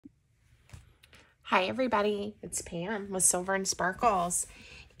Hi everybody, it's Pam with Silver and Sparkles,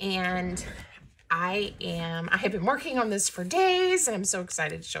 and I have been working on this for days and I'm so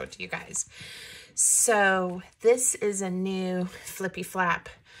excited to show it to you guys. So this is a new Flippy Flap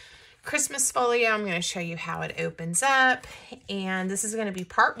Christmas folio. I'm going to show you how it opens up, and this is going to be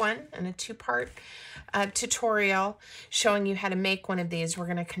part one in a two-part tutorial showing you how to make one of these. We're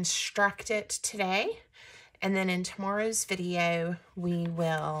going to construct it today, and then in tomorrow's video we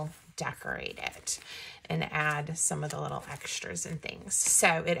will decorate it and add some of the little extras and things.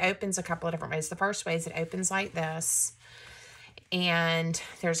 So it opens a couple of different ways. The first way is it opens like this, and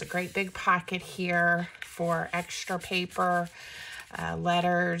there's a great big pocket here for extra paper,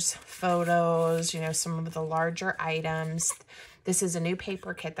 letters, photos, some of the larger items. This is a new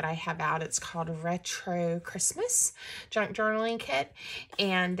paper kit that I have out. It's called Retro Christmas Junk Journaling Kit,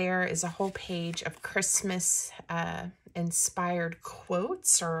 and there is a whole page of Christmas inspired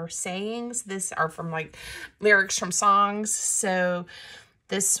quotes or sayings. This are from like lyrics from songs. So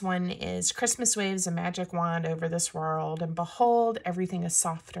this one is: Christmas waves a magic wand over this world, and behold, everything is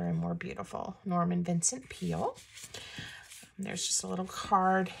softer and more beautiful. Norman Vincent Peale. There's just a little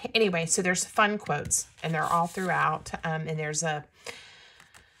card. Anyway, so there's fun quotes, and they're all throughout, and there's a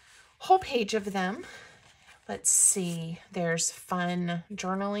whole page of them. Let's see, there's fun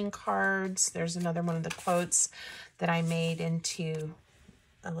journaling cards. There's another one of the quotes that I made into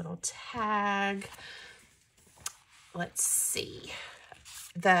a little tag. Let's see,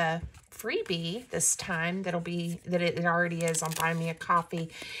 the freebie this time that it already is on Buy Me a Coffee.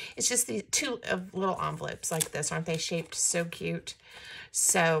 It's just these two little envelopes like this. Aren't they shaped so cute?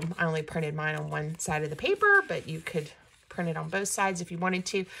 So I only printed mine on one side of the paper, but you could print it on both sides if you wanted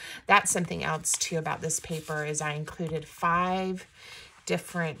to. That's something else too about this paper, is I included 5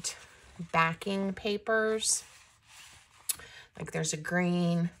 different backing papers. Like there's a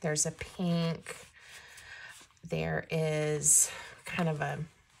green, there's a pink, there is kind of a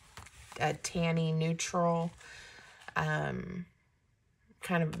tanny neutral, kind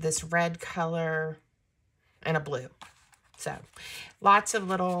of this red color, and a blue. So lots of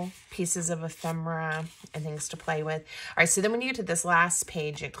little pieces of ephemera and things to play with. All right, so then when you get to this last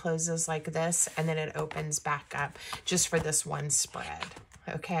page, it closes like this, and then it opens back up just for this one spread.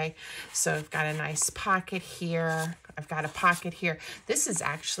 Okay, so I've got a nice pocket here. I've got a pocket here. This is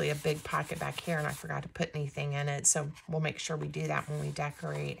actually a big pocket back here, and I forgot to put anything in it, so we'll make sure we do that when we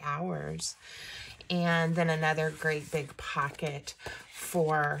decorate ours. And then another great big pocket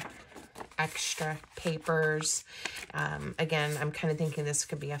for extra papers. Again, I'm kind of thinking this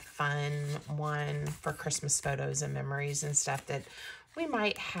could be a fun one for Christmas photos and memories and stuff that we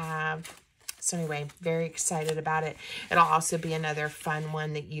might have. So anyway, very excited about it. It'll also be another fun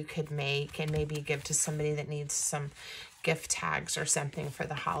one that you could make and maybe give to somebody that needs some gift tags or something for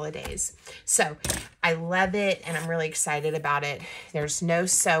the holidays. So I love it, and I'm really excited about it. There's no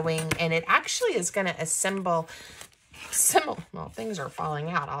sewing, and it actually is going to assemble well, things are falling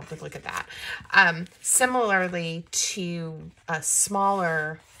out. I'll have to look at that. Similarly to a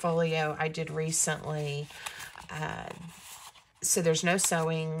smaller folio I did recently. So there's no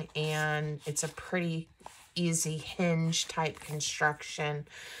sewing, and it's a pretty easy hinge type construction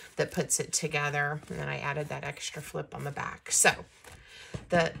that puts it together. And then I added that extra flip on the back. So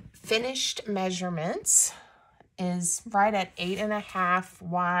the finished measurements is right at 8.5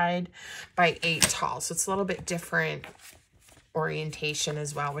 wide by 8 tall. So it's a little bit different orientation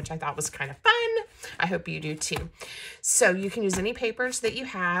as well, which I thought was kind of fun. I hope you do too. So you can use any papers that you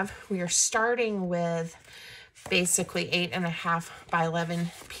have. We are starting with basically 8.5 by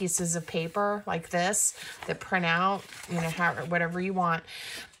 11 pieces of paper like this that print out, whatever you want.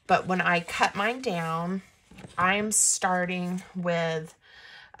 But when I cut mine down, I'm starting with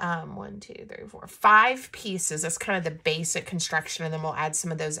 5 pieces. That's kind of the basic construction, and then we'll add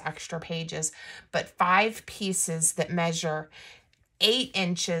some of those extra pages. But 5 pieces that measure 8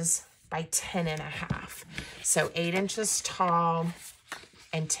 inches by 10.5. So 8 inches tall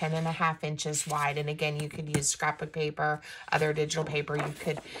and 10.5 inches wide. And again, you could use scrapbook paper, other digital paper. You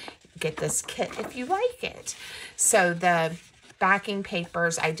could get this kit if you like it. So the backing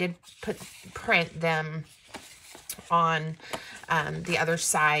papers, I did print them on the other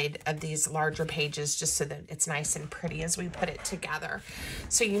side of these larger pages, just so that it's nice and pretty as we put it together.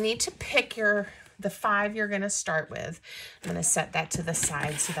 So you need to pick the 5 you're going to start with. I'm going to set that to the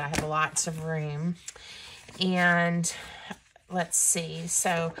side so that I have lots of room. And let's see.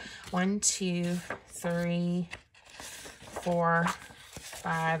 So 1, 2, 3, 4,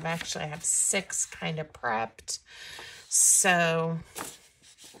 5. Actually, I have 6 kind of prepped. So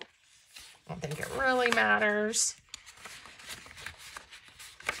I don't think it really matters.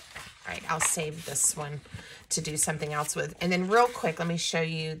 right, I'll save this one to do something else with. And then real quick, let me show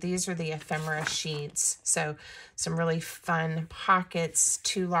you, these are the ephemera sheets. So some really fun pockets,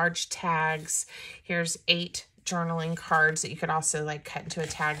 2 large tags. Here's 8 journaling cards that you could also like cut into a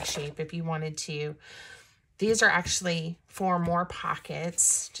tag shape if you wanted to. These are actually 4 more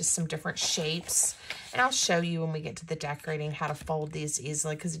pockets, just some different shapes. And I'll show you when we get to the decorating how to fold these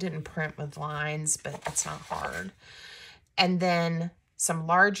easily, because it didn't print with lines, but it's not hard. And then some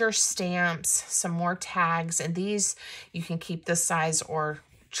larger stamps, some more tags, and these you can keep this size or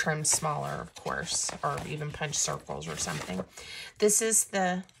trim smaller, of course, or even punch circles or something. This is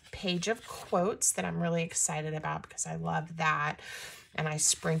the page of quotes that I'm really excited about because I love that, and I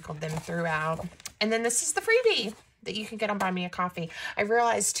sprinkled them throughout. And then this is the freebie that you can get on Buy Me a Coffee. I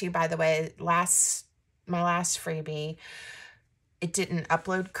realized too, by the way, my last freebie, it didn't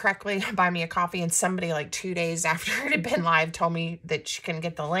upload correctly on Buy Me a Coffee, and somebody like 2 days after it had been live told me that she couldn't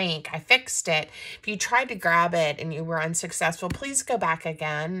get the link. I fixed it. If you tried to grab it and you were unsuccessful, please go back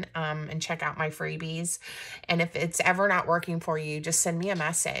again and check out my freebies. And if it's ever not working for you, just send me a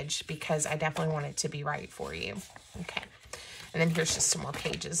message, because I definitely want it to be right for you. Okay. And then here's just some more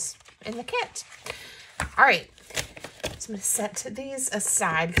pages in the kit. All right. So I'm going to set these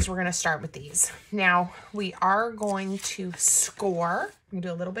aside because we're going to start with these. Now, we are going to score. I'm going to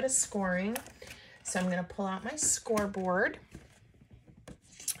do a little bit of scoring. So I'm going to pull out my scoreboard.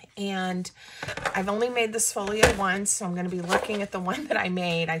 And I've only made this folio once, so I'm going to be looking at the one that I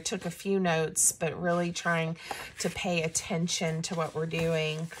made. I took a few notes, but really trying to pay attention to what we're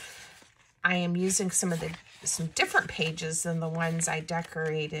doing. I am using some different pages than the ones I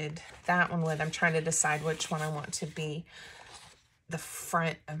decorated that one with. I'm trying to decide which one I want to be the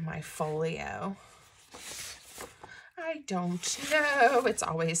front of my folio. I don't know. It's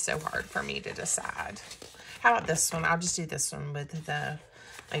always so hard for me to decide. How about this one? I'll just do this one with the,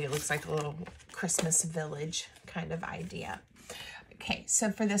 like, it looks like a little Christmas village kind of idea. Okay,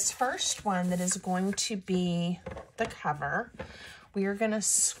 so for this first one that is going to be the cover, we are going to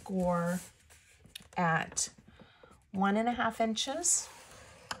score at 1.5 inches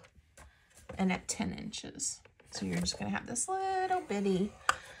and at 10 inches. So you're just going to have this little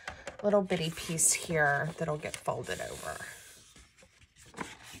bitty piece here that'll get folded over.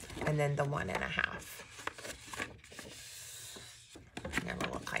 And then the 1.5. And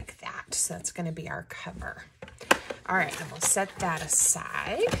it'll look like that. So that's going to be our cover. All right, and we'll set that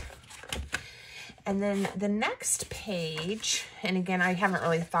aside. And then the next page, and again, I haven't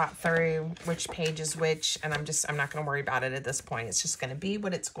really thought through which page is which, and I'm not going to worry about it at this point. It's just going to be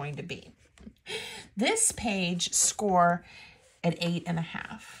what it's going to be. This page score at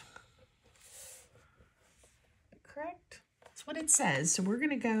 8.5. Correct? That's what it says. So we're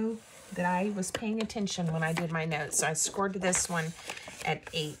going to go that I was paying attention when I did my notes. So I scored this one at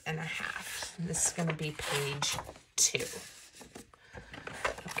 8.5. This is going to be page 2.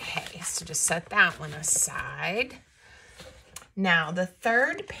 Okay, so just set that one aside. Now, the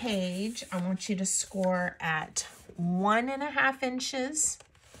third page, I want you to score at 1.5 inches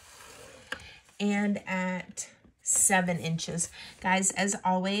and at 7 inches. Guys, as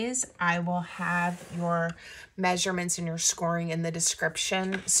always, I will have your measurements and your scoring in the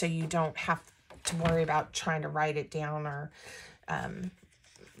description, so you don't have to worry about trying to write it down or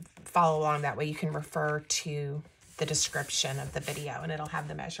follow along. That way you can refer to the description of the video and it'll have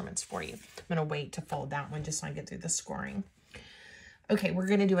the measurements for you. I'm going to wait to fold that one just so I get through the scoring. Okay, we're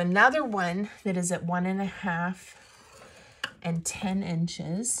going to do another one that is at 1.5 and 10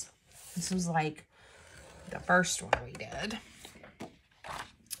 inches. This was like the first one we did.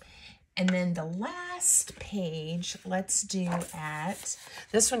 And then the last page, let's do at,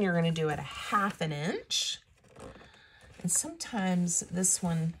 this one you're going to do at 1/2 inch. And sometimes this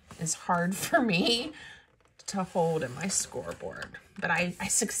one is hard for me to hold in my scoreboard, but I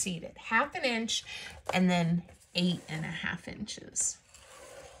succeeded. 1/2 inch and then 8.5 inches.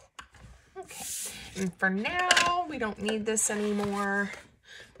 Okay, and for now, we don't need this anymore.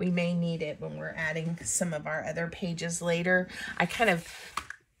 We may need it when we're adding some of our other pages later. I kind of,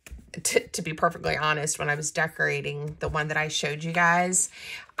 to be perfectly honest, when I was decorating the one that I showed you guys,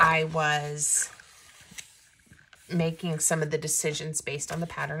 I was making some of the decisions based on the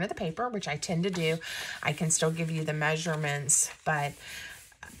pattern of the paper, which I tend to do. I can still give you the measurements, but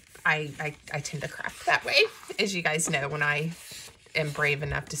I tend to craft that way, as you guys know, when I am brave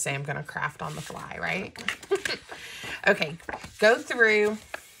enough to say I'm going to craft on the fly, right? Okay, go through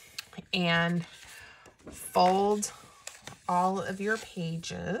and fold all of your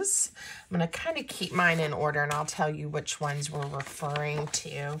pages. I'm going to kind of keep mine in order, and I'll tell you which ones we're referring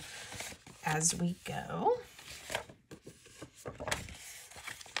to as we go.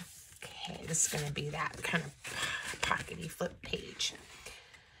 Okay, this is going to be that kind of pockety flip page.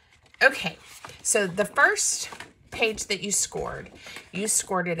 Okay, so the first page that you scored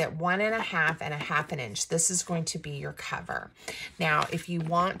it at 1.5 and 1/2 inch. This is going to be your cover. Now, if you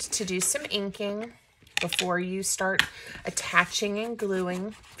want to do some inking before you start attaching and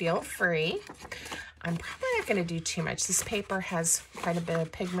gluing, feel free. I'm probably not going to do too much. This paper has quite a bit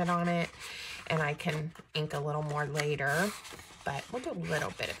of pigment on it, and I can ink a little more later, but we'll do a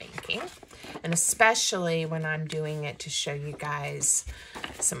little bit of inking, and especially when I'm doing it to show you guys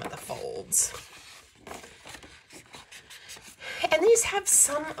some of the folds. And these have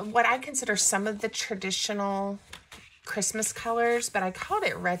some, what I consider some of the traditional Christmas colors, but I called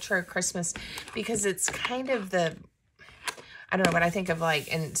it retro Christmas because it's kind of the, I don't know what I think of,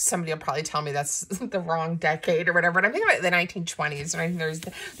 like, and somebody will probably tell me that's the wrong decade or whatever, but I'm thinking about the 1920s,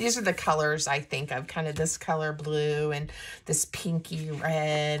 right? These are the colors I think of, kind of this color blue and this pinky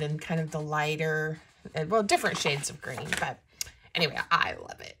red and kind of the lighter, well, different shades of green, but anyway, I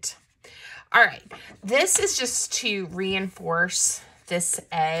love it. All right, this is just to reinforce this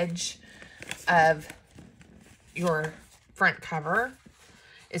edge of your front cover.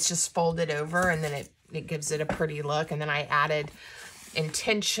 It's just folded over, and then it gives it a pretty look. And then I added,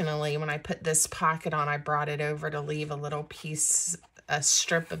 intentionally, when I put this pocket on, I brought it over to leave a little piece, a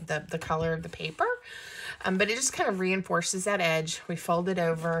strip of the color of the paper. But it just kind of reinforces that edge. We fold it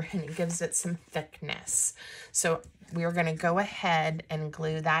over, and it gives it some thickness. So we're going to go ahead and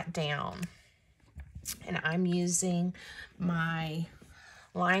glue that down. And I'm using my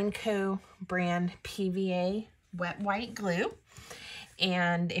Line Co. brand PVA wet white glue.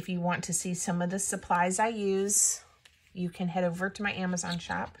 And if you want to see some of the supplies I use, you can head over to my Amazon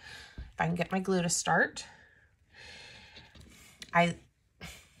shop. If I can get my glue to start.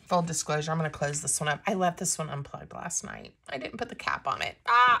 Full disclosure, I'm going to close this one up. I left this one unplugged last night. I didn't put the cap on it.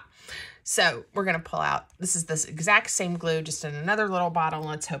 So we're going to pull out, this is this exact same glue, just in another little bottle.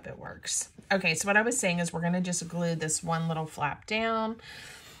 Let's hope it works. Okay, so what I was saying is we're going to just glue this one little flap down.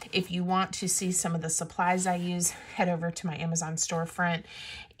 If you want to see some of the supplies I use, head over to my Amazon storefront,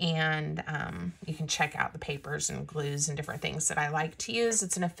 and you can check out the papers and glues and different things that I like to use.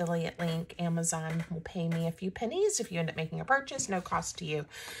 It's an affiliate link. Amazon will pay me a few pennies if you end up making a purchase, no cost to you.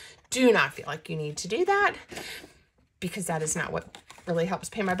 Do not feel like you need to do that, because that is not what really helps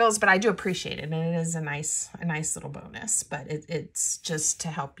pay my bills, but I do appreciate it, and it is a nice little bonus, but it's just to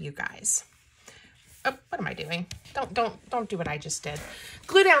help you guys. Oh, what am I doing? Don't do what I just did.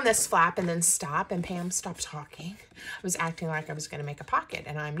 Glue down this flap and then stop. And Pam, stop talking. I was acting like I was going to make a pocket,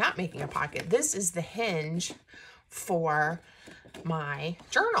 and I'm not making a pocket. This is the hinge for my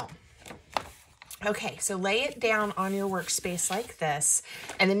journal. Okay, so lay it down on your workspace like this,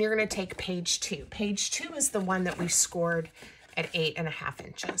 and then you're going to take page 2. Page 2 is the one that we scored at 8.5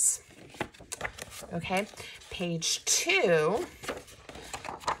 inches. Okay, page 2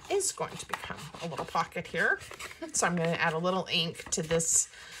 is going to become a little pocket here. So I'm going to add a little ink to this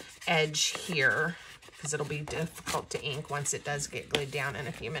edge here, because it'll be difficult to ink once it does get glued down in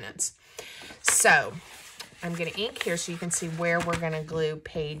a few minutes. So I'm going to ink here so you can see where we're going to glue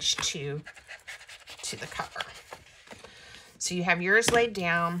page 2 to the cover. So you have yours laid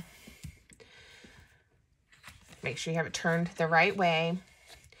down. Make sure you have it turned the right way.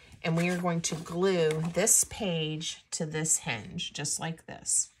 And we are going to glue this page to this hinge, just like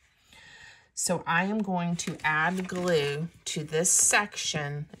this. So I am going to add glue to this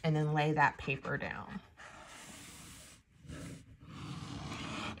section and then lay that paper down.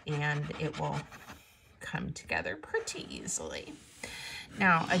 And it will come together pretty easily.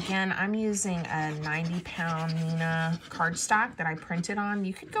 Now, again, I'm using a 90-pound Nina cardstock that I printed on.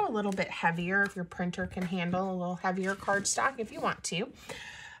 You could go a little bit heavier if your printer can handle a little heavier cardstock if you want to.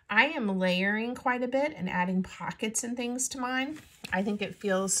 I am layering quite a bit and adding pockets and things to mine. I think it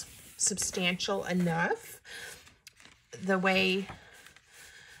feels substantial enough the way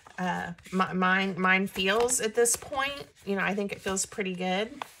mine feels at this point. You know, I think it feels pretty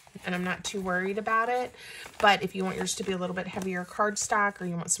good, and I'm not too worried about it. But if you want yours to be a little bit heavier cardstock, or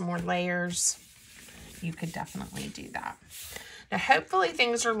you want some more layers, you could definitely do that. Now, hopefully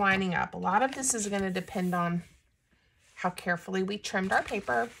things are lining up. A lot of this is going to depend on how carefully we trimmed our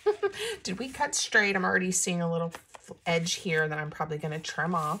paper. Did we cut straight? I'm already seeing a little edge here that I'm probably going to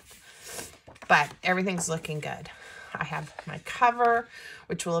trim off. But everything's looking good. I have my cover,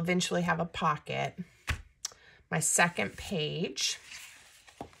 which will eventually have a pocket. My second page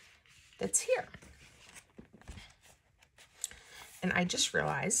that's here. And I just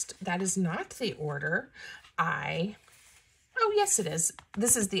realized that is not the order oh Oh, yes, it is.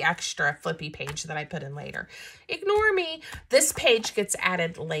 This is the extra flippy page that I put in later. Ignore me. This page gets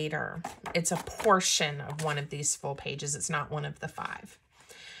added later. It's a portion of one of these full pages. It's not one of the 5.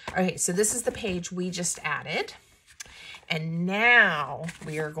 Okay, so this is the page we just added. And now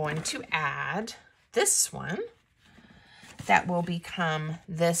we are going to add this one that will become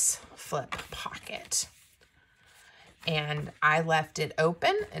this flip pocket. And I left it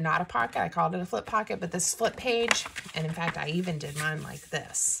open and not a pocket. I called it a flip pocket, but this flip page, and in fact, I even did mine like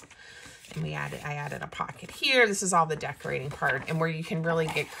this. And I added a pocket here. This is all the decorating part, and where you can really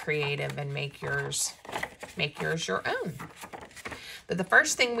get creative and make yours your own. But the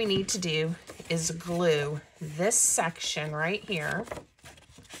first thing we need to do is glue this section right here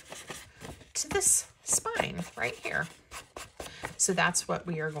to this spine right here. So that's what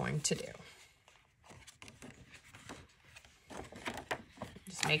we are going to do.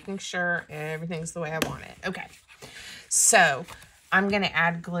 Making sure everything's the way I want it. Okay, so I'm going to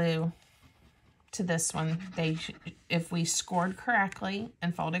add glue to this one. If we scored correctly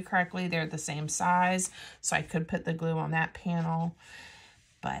and folded correctly, they're the same size. So I could put the glue on that panel,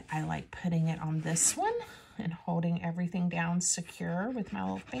 but I like putting it on this one and holding everything down secure with my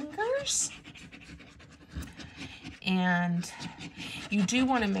little fingers. And you do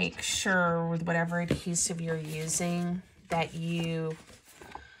want to make sure with whatever adhesive you're using that you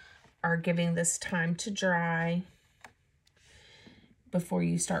are giving this time to dry before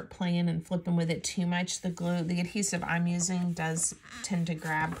you start playing and flipping with it too much. The adhesive I'm using does tend to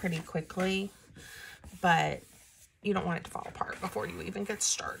grab pretty quickly, but you don't want it to fall apart before you even get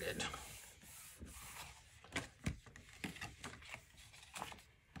started.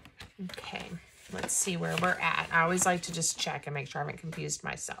 Okay, let's see where we're at. I always like to just check and make sure I haven't confused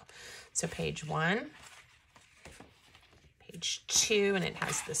myself. So page 1. Page 2, and it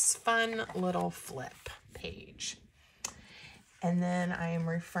has this fun little flip page. And then I am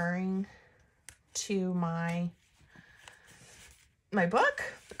referring to my book.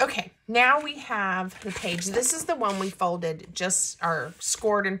 Okay, now we have the page. This is the one we folded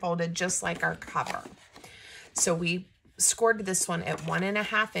scored and folded just like our cover. So we scored this one at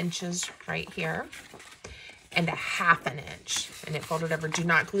 1.5 inches right here and 1/2 inch, and it folded over. Do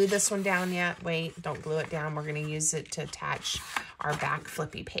not glue this one down yet. Wait, don't glue it down. We're going to use it to attach our back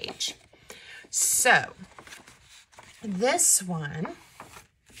flippy page. So this one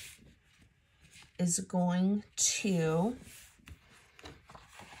is going to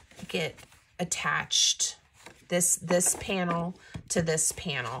get attached, this panel to this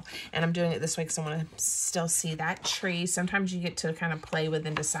panel. And I'm doing it this way because I want to still see that tree. Sometimes you get to kind of play with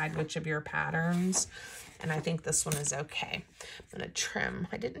and decide which of your patterns. And I think this one is okay. I'm going to trim.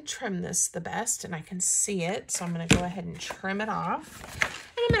 I didn't trim this the best, and I can see it. So I'm going to go ahead and trim it off.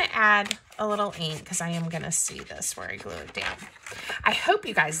 And I'm going to add a little ink because I am going to see this where I glue it down. I hope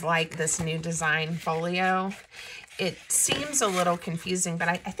you guys like this new design folio. It seems a little confusing, but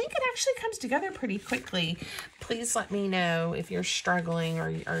I think it actually comes together pretty quickly. Please let me know if you're struggling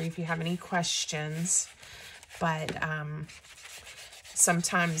or if you have any questions. But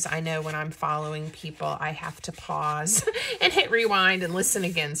sometimes I know when I'm following people, I have to pause and hit rewind and listen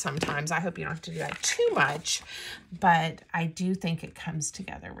again sometimes. I hope you don't have to do that too much, but I do think it comes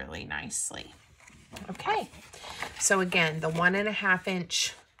together really nicely. Okay, so again, the 1.5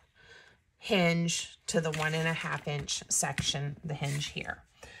 inch hinge to the 1.5 inch section, the hinge here.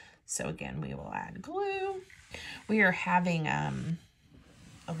 So again, we will add glue. We are having a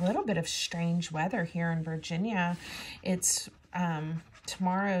little bit of strange weather here in Virginia. It's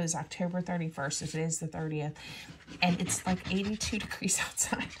tomorrow is October 31st. Today is the 30th, and it's like 82 degrees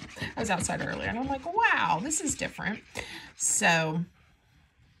outside. I was outside earlier, and I'm like, wow, this is different. So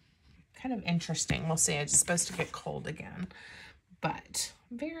kind of interesting. We'll see. It's supposed to get cold again, but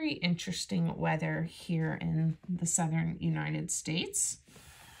very interesting weather here in the southern United States.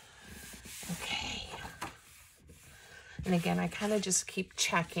 Okay. And again, I kind of just keep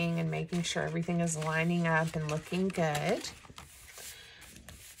checking and making sure everything is lining up and looking good.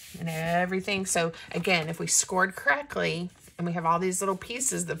 And everything. So again, if we scored correctly and we have all these little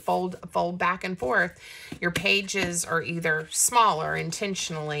pieces that fold back and forth, your pages are either smaller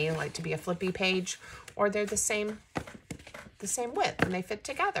intentionally, like to be a flippy page, or they're the same width and they fit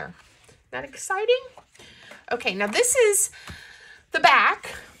together. Isn't that exciting? Okay, now this is the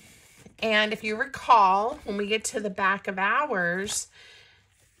back. And if you recall, when we get to the back of ours,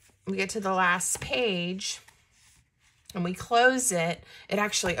 we get to the last page and we close it, it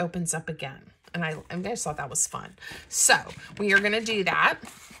actually opens up again. And I just thought that was fun. So we are going to do that,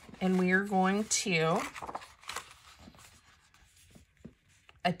 and we are going to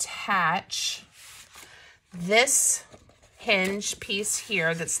attach this hinge piece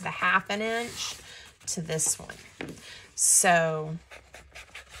here that's the 1/2 inch to this one. So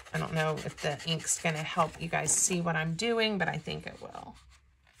I don't know if the ink's going to help you guys see what I'm doing, but I think it will.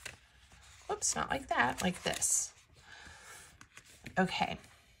 Whoops, not like that, like this. Okay,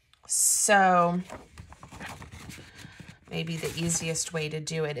 so maybe the easiest way to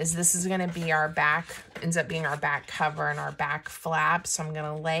do it is this is going to be our back, ends up being our back cover and our back flap. So I'm going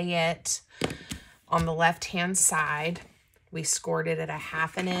to lay it on the left-hand side. We scored it at a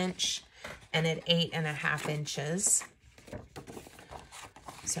 1/2 inch and at 8.5 inches.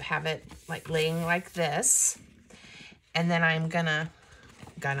 So have it like laying like this. And then I'm going to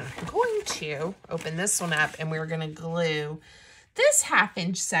open this one up, and we're going to glue this 1/2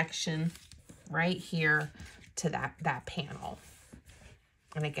 inch section right here to that panel.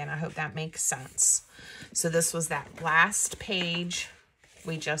 And again, I hope that makes sense. So this was that last page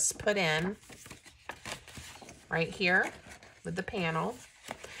we just put in right here with the panel.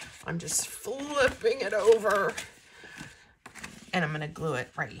 I'm just flipping it over, and I'm going to glue it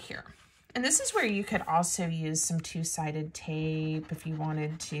right here. And this is where you could also use some 2-sided tape if you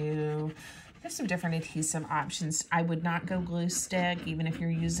wanted to. There's some different adhesive options. I would not go glue stick, even if you're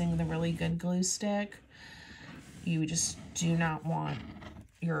using the really good glue stick. You just do not want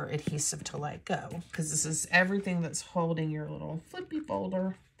your adhesive to let go, because this is everything that's holding your little Flippy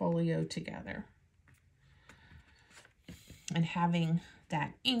Folio together. And having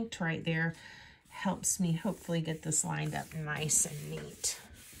that inked right there helps me hopefully get this lined up nice and neat.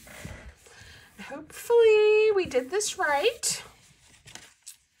 Hopefully we did this right.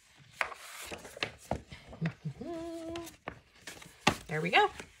 There we go.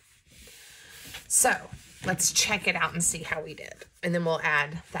 So let's check it out and see how we did. And then we'll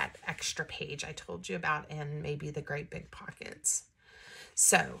add that extra page I told you about and maybe the great big pockets.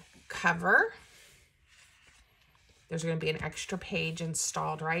 So cover. There's going to be an extra page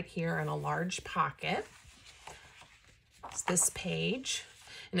installed right here in a large pocket. It's this page.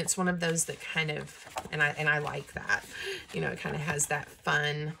 And it's one of those that kind of, and I like that, you know, it kind of has that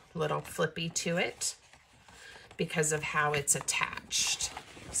fun little flippy to it because of how it's attached.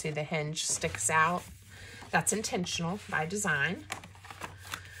 See, the hinge sticks out. That's intentional by design.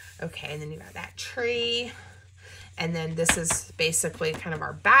 Okay, and then you got that tree. And then this is basically kind of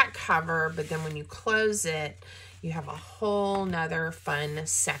our back cover, but then when you close it, you have a whole nother fun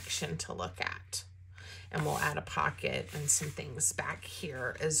section to look at. And we'll add a pocket and some things back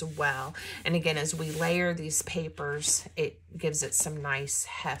here as well. And again, as we layer these papers, it gives it some nice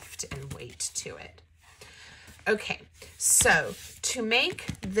heft and weight to it. Okay, so to make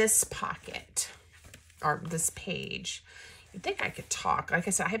this pocket, or this page, you'd think I could talk. Like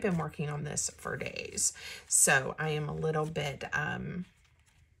I said, I have been working on this for days. So I am a little bit, I'm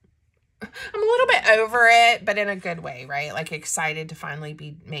a little bit over it, but in a good way, right? Like excited to finally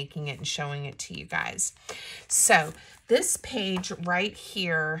be making it and showing it to you guys. So this page right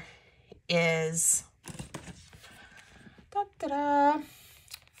here is 5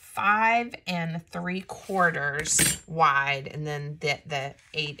 3/4 wide, and then the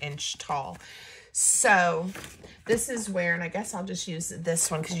 8-inch tall. So this is where, and I guess I'll just use this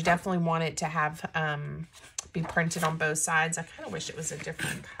one because you definitely want it to have be printed on both sides. I kind of wish it was a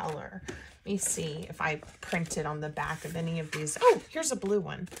different color. Let me see if I printed on the back of any of these. Oh, here's a blue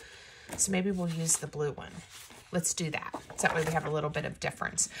one. So maybe we'll use the blue one. Let's do that. So that way we have a little bit of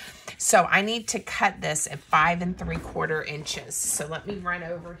difference. So I need to cut this at 5 3/4 inches. So let me run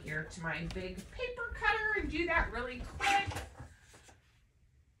over here to my big paper cutter and do that really quick.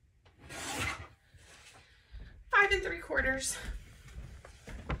 5 3/4.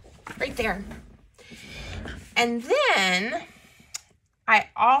 Right there. And then I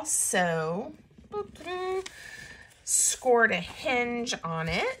also scored a hinge on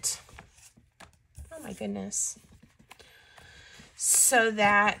it. Oh my goodness. So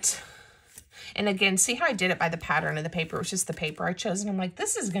that, and again, see how I did it by the pattern of the paper. It was just the paper I chose, and I'm like,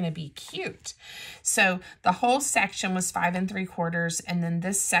 this is going to be cute. So the whole section was 5 3/4, and then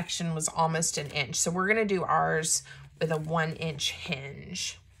this section was almost 1 inch. So we're going to do ours with a 1-inch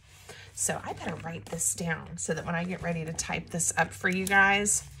hinge. So I better write this down so that when I get ready to type this up for you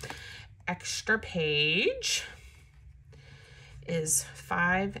guys, extra page is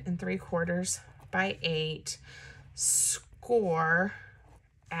 5 3/4 by 8, score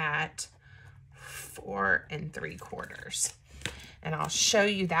at 4 3/4. And I'll show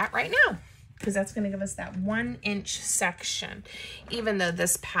you that right now, because that's going to give us that 1-inch section, even though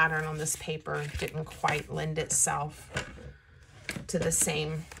this pattern on this paper didn't quite lend itself to the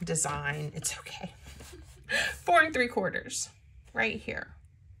same design. It's okay. 4 3/4 right here.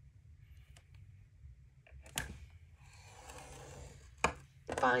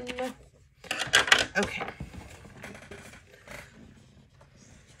 fun. Okay.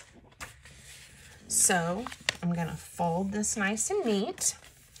 So I'm gonna fold this nice and neat.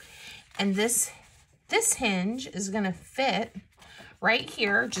 And this hinge is gonna fit right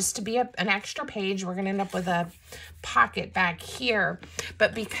here, just to be an extra page. We're gonna end up with a pocket back here.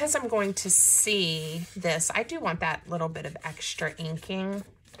 But because I'm going to see this, I do want that little bit of extra inking.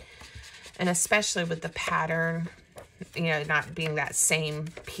 And especially with the pattern, you know, not being that same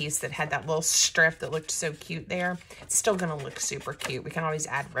piece that had that little strip that looked so cute there, it's still gonna look super cute. We can always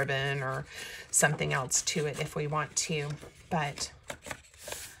add ribbon or something else to it if we want to, but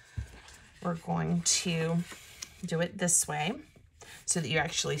we're going to do it this way so that you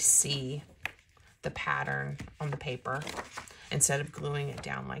actually see the pattern on the paper instead of gluing it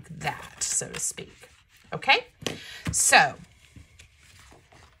down like that, so to speak. Okay, so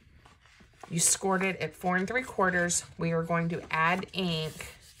you scored it at 4 3/4. We are going to add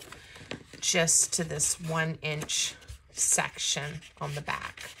ink just to this 1-inch section on the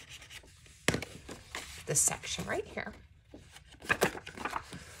back. This section right here.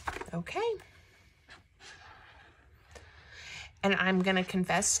 Okay. And I'm going to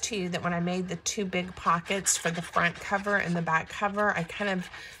confess to you that when I made the 2 big pockets for the front cover and the back cover, I kind of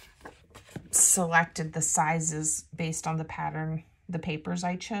selected the sizes based on the pattern, the papers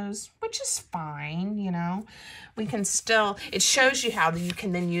I chose, which is fine, you know. We can still, it shows you how you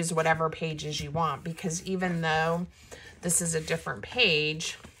can then use whatever pages you want, because even though this is a different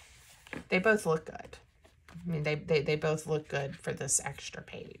page, they both look good. I mean, they both look good for this extra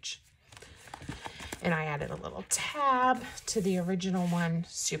page. And I added a little tab to the original one.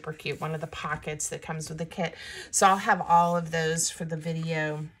 Super cute. One of the pockets that comes with the kit. So I'll have all of those for the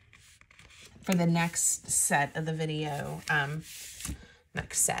video, for the next set of the video. The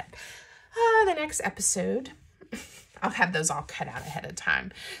next episode. I'll have those all cut out ahead of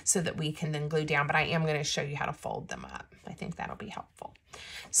time so that we can then glue down. But I am going to show you how to fold them up. I think that'll be helpful.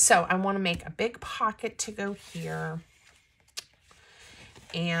 So I want to make a big pocket to go here.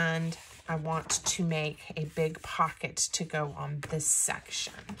 And I want to make a big pocket to go on this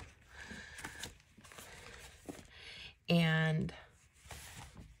section. And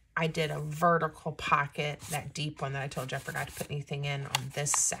I did a vertical pocket, that deep one that I told you I forgot to put anything in, on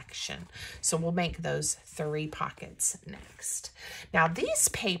this section. So we'll make those 3 pockets next. Now these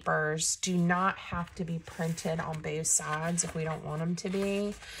papers do not have to be printed on both sides if we don't want them to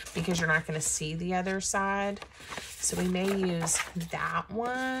be, because you're not going to see the other side. So we may use that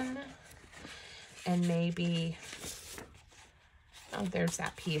one. And maybe, oh, there's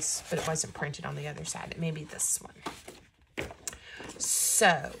that piece, but it wasn't printed on the other side. It may be this one.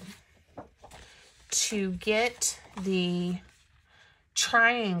 So, to get the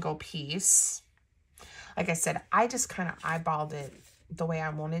triangle piece, like I said, I just kind of eyeballed it the way I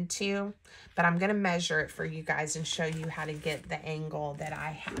wanted to, but I'm going to measure it for you guys and show you how to get the angle that I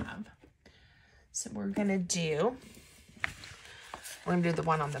have. So, we're going to do the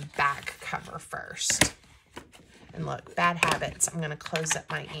one on the back cover first. And look, bad habits. I'm going to close up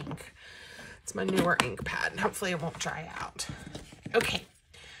my ink. It's my newer ink pad. Hopefully it won't dry out. Okay.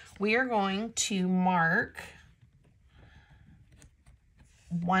 We are going to mark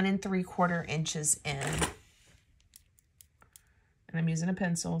 1 3/4 inches in. And I'm using a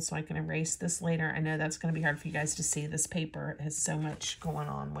pencil so I can erase this later. I know that's going to be hard for you guys to see. This paper has so much going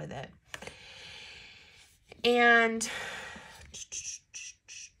on with it. And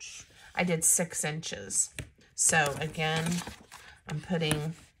I did 6 inches. So again, I'm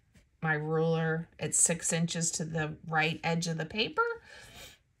putting my ruler at 6 inches to the right edge of the paper,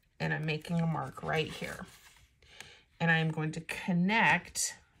 and I'm making a mark right here. And I'm going to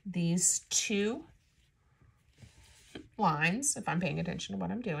connect these 2 lines, if I'm paying attention to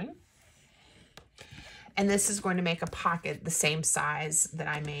what I'm doing. And this is going to make a pocket the same size that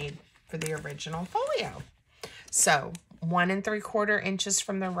I made for the original folio. So 1 3/4 inches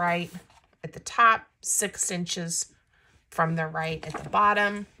from the right at the top, 6 inches from the right at the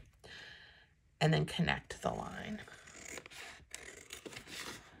bottom, and then connect the line.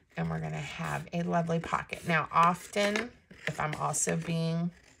 And we're going to have a lovely pocket. Now, often, if I'm also being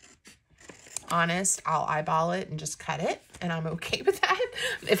honest, I'll eyeball it and just cut it, and I'm okay with that.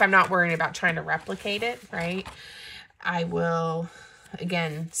 If I'm not worrying about trying to replicate it, right? I will,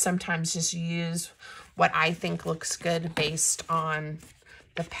 again, sometimes just use what I think looks good based on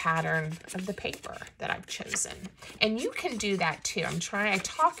the pattern of the paper that I've chosen. And you can do that too. I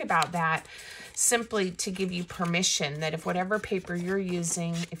talk about that simply to give you permission that if whatever paper you're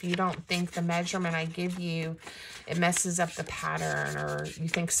using, if you don't think the measurement I give you, it messes up the pattern, or you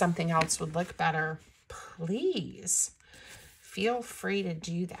think something else would look better, please feel free to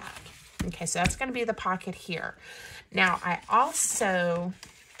do that. Okay, so that's going to be the pocket here. Now, I also,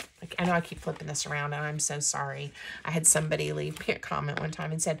 I know I keep flipping this around, and I'm so sorry. I had somebody leave me a comment one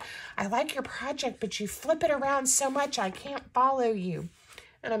time and said, I like your project, but you flip it around so much, I can't follow you.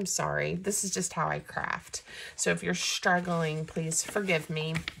 And I'm sorry. This is just how I craft. So if you're struggling, please forgive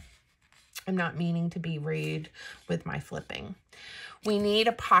me. I'm not meaning to be rude with my flipping. We need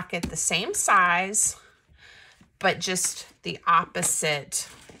a pocket the same size, but just the opposite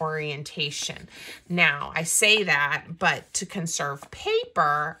orientation. Now, I say that, but to conserve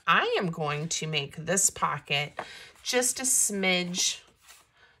paper, I am going to make this pocket just a smidge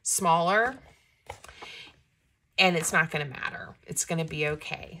smaller, and it's not going to matter. It's going to be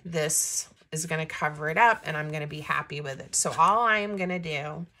okay. This is going to cover it up, and I'm going to be happy with it. So all I am going to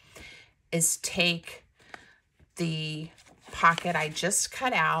do is take the pocket I just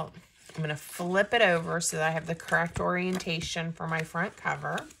cut out. I'm going to flip it over so that I have the correct orientation for my front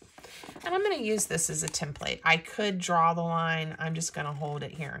cover. And I'm going to use this as a template. I could draw the line. I'm just going to hold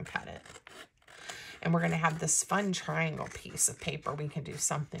it here and cut it. And we're going to have this fun triangle piece of paper we can do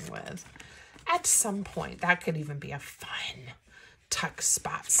something with at some point. That could even be a fun tuck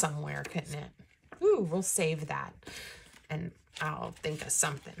spot somewhere, couldn't it? Ooh, we'll save that. And I'll think of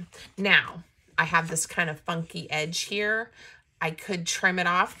something. Now, I have this kind of funky edge here. I could trim it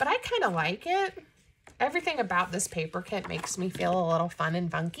off, but I kind of like it. Everything about this paper kit makes me feel a little fun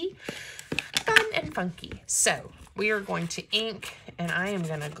and funky. Fun and funky. So we are going to ink, and I am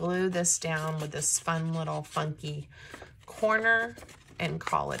going to glue this down with this fun little funky corner and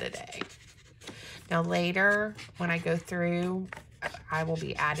call it a day. Now later, when I go through, I will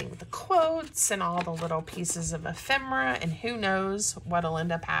be adding the quotes and all the little pieces of ephemera, and who knows what'll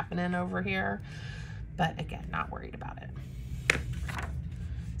end up happening over here. But again, not worried about it.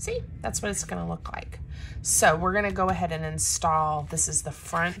 See, that's what it's going to look like. So we're going to go ahead and install, this is the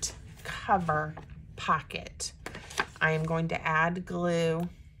front cover pocket. I am going to add glue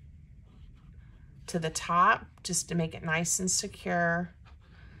to the top just to make it nice and secure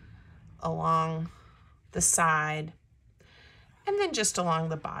along the side, and then just along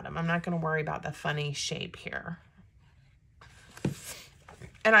the bottom. I'm not going to worry about the funny shape here.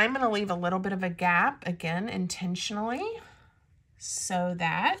 And I'm going to leave a little bit of a gap, again, intentionally, so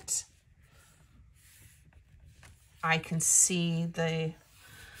that I can see the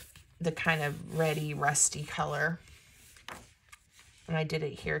kind of reddy, rusty color. And I did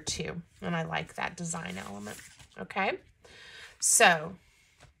it here too. And I like that design element. Okay. So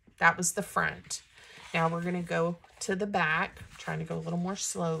that was the front. Now we're going to go to the back. I'm trying to go a little more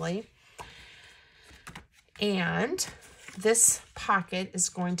slowly. And this pocket is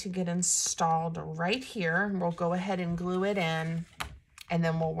going to get installed right here. We'll go ahead and glue it in, and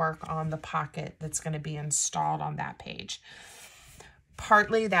then we'll work on the pocket that's going to be installed on that page.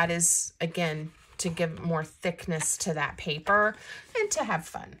 Partly that is, again, to give more thickness to that paper and to have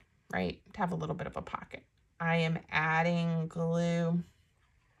fun, right? To have a little bit of a pocket. I am adding glue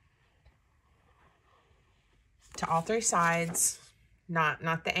to all three sides, not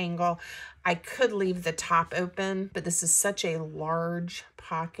the angle. I could leave the top open, but this is such a large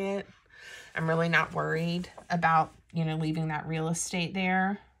pocket. I'm really not worried about, you know, leaving that real estate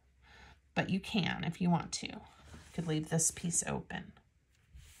there, but you can if you want to. You could leave this piece open.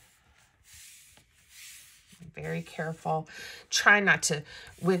 Very careful. Try not to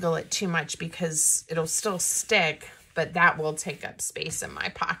wiggle it too much because it'll still stick, but that will take up space in my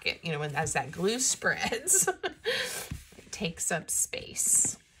pocket. You know, and as that glue spreads, it takes up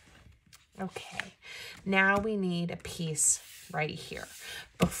space. Okay, now we need a piece right here.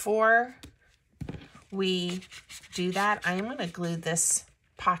 Before we do that, I am going to glue this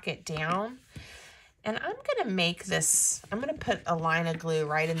pocket down. And I'm going to make this, I'm going to put a line of glue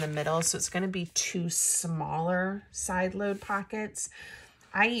right in the middle. So it's going to be two smaller side load pockets.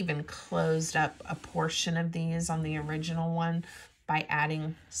 I even closed up a portion of these on the original one by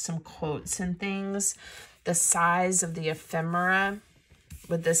adding some quotes and things. The size of the ephemera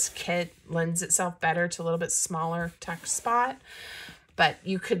with this kit lends itself better to a little bit smaller tuck spot. But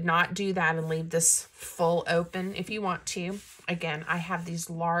you could not do that and leave this full open if you want to. Again, I have these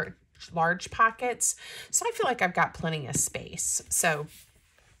large pockets, so I feel like I've got plenty of space. So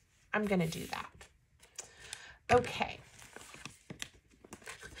I'm going to do that. Okay.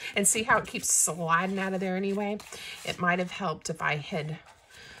 And see how it keeps sliding out of there anyway? It might have helped if I had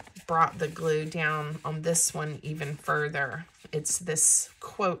brought the glue down on this one even further. It's this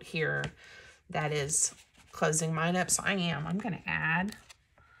quote here that is closing mine up. So I'm going to add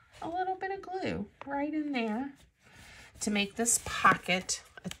a little bit of glue right in there to make this pocket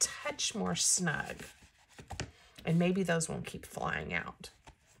a touch more snug. And maybe those won't keep flying out.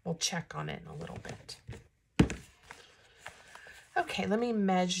 We'll check on it in a little bit. Okay, let me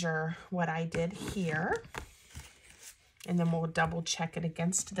measure what I did here. And then we'll double check it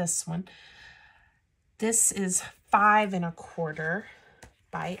against this one. This is 5 1/4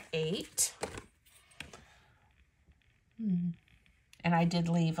 by 8. And I did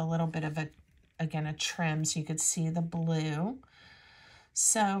leave a little bit of a trim so you could see the blue.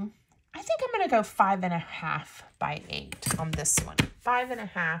 So I think I'm going to go 5 1/2 by 8 on this one. 5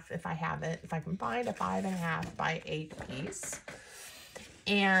 1/2 if I have it, if I can find a 5 1/2 by 8 piece.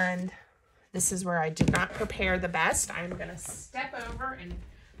 And this is where I did not prepare the best. I'm going to step over and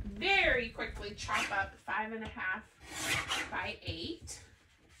very quickly chop up 5 1/2 by 8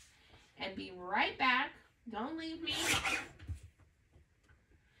 and be right back. Don't leave me.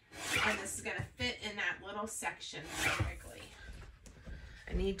 And this is going to fit in that little section perfectly.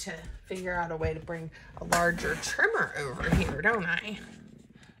 I need to figure out a way to bring a larger trimmer over here, don't I?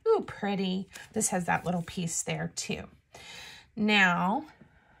 Ooh, pretty. This has that little piece there too. Now,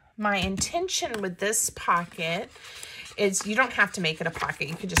 my intention with this pocket is you don't have to make it a pocket.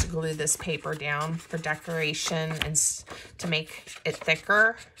 You could just glue this paper down for decoration and to make it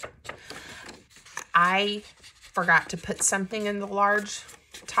thicker. I forgot to put something in the large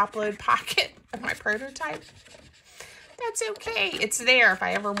top load pocket of my prototype. That's okay. It's there if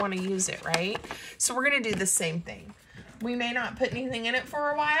I ever want to use it, right? So we're going to do the same thing. We may not put anything in it for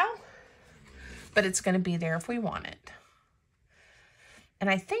a while, but it's going to be there if we want it. And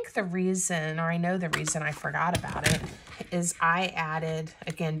I think the reason, or I know the reason I forgot about it, is I added,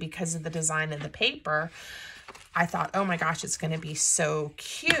 again, because of the design of the paper, I thought, oh my gosh, it's going to be so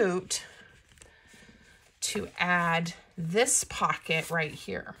cute to add this pocket right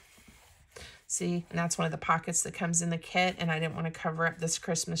here. See, and that's one of the pockets that comes in the kit, and I didn't want to cover up this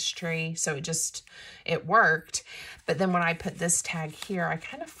Christmas tree, so it worked. But then when I put this tag here, I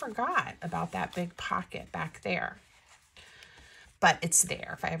kind of forgot about that big pocket back there. But it's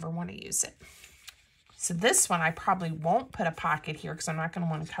there if I ever want to use it. So this one, I probably won't put a pocket here because I'm not going to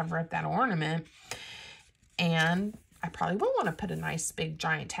want to cover up that ornament. And I probably will want to put a nice big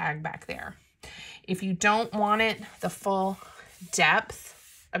giant tag back there. If you don't want it the full depth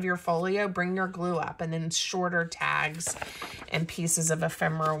of your folio, bring your glue up, and then shorter tags and pieces of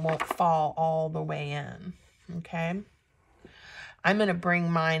ephemera won't fall all the way in, okay? I'm going to bring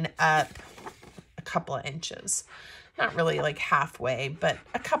mine up a couple of inches. Not really like halfway, but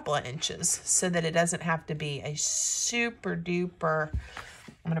a couple of inches so that it doesn't have to be a super duper,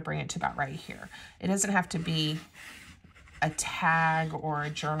 I'm going to bring it to about right here. It doesn't have to be a tag or a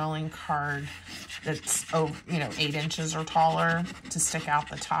journaling card that's, 8 inches or taller to stick out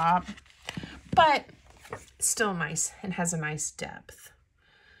the top, but still nice and has a nice depth.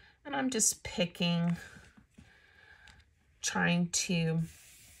 And I'm just picking, trying to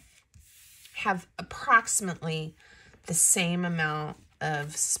have approximately the same amount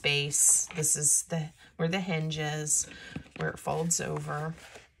of space. This is where the hinge is, where it folds over.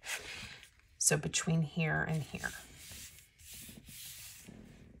 So between here and here.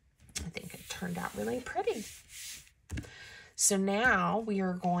 I think it turned out really pretty. So now we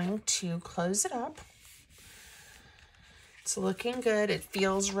are going to close it up. It's looking good. It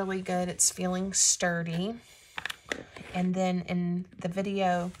feels really good. It's feeling sturdy. And then in the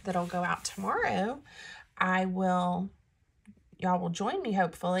video that'll go out tomorrow, y'all will join me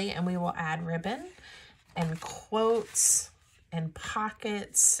hopefully, and we will add ribbon and quotes and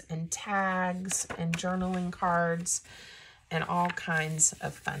pockets and tags and journaling cards and all kinds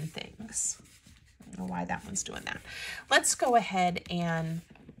of fun things. I don't know why that one's doing that. Let's go ahead and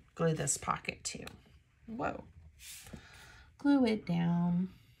glue this pocket too. Whoa. Glue it down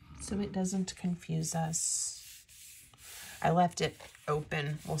so it doesn't confuse us. I left it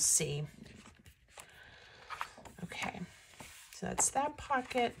open. We'll see. Okay. So that's that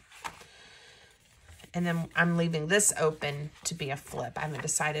pocket. And then I'm leaving this open to be a flip. I haven't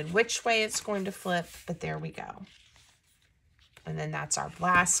decided which way it's going to flip, but there we go. And then that's our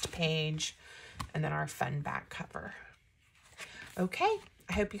last page, and then our fun back cover. Okay,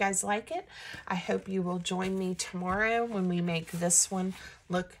 I hope you guys like it. I hope you will join me tomorrow when we make this one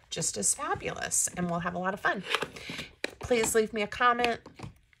look just as fabulous, and we'll have a lot of fun. Please leave me a comment,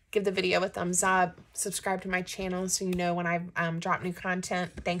 give the video a thumbs up, subscribe to my channel so you know when I drop new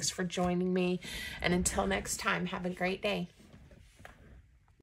content. Thanks for joining me, and until next time, have a great day.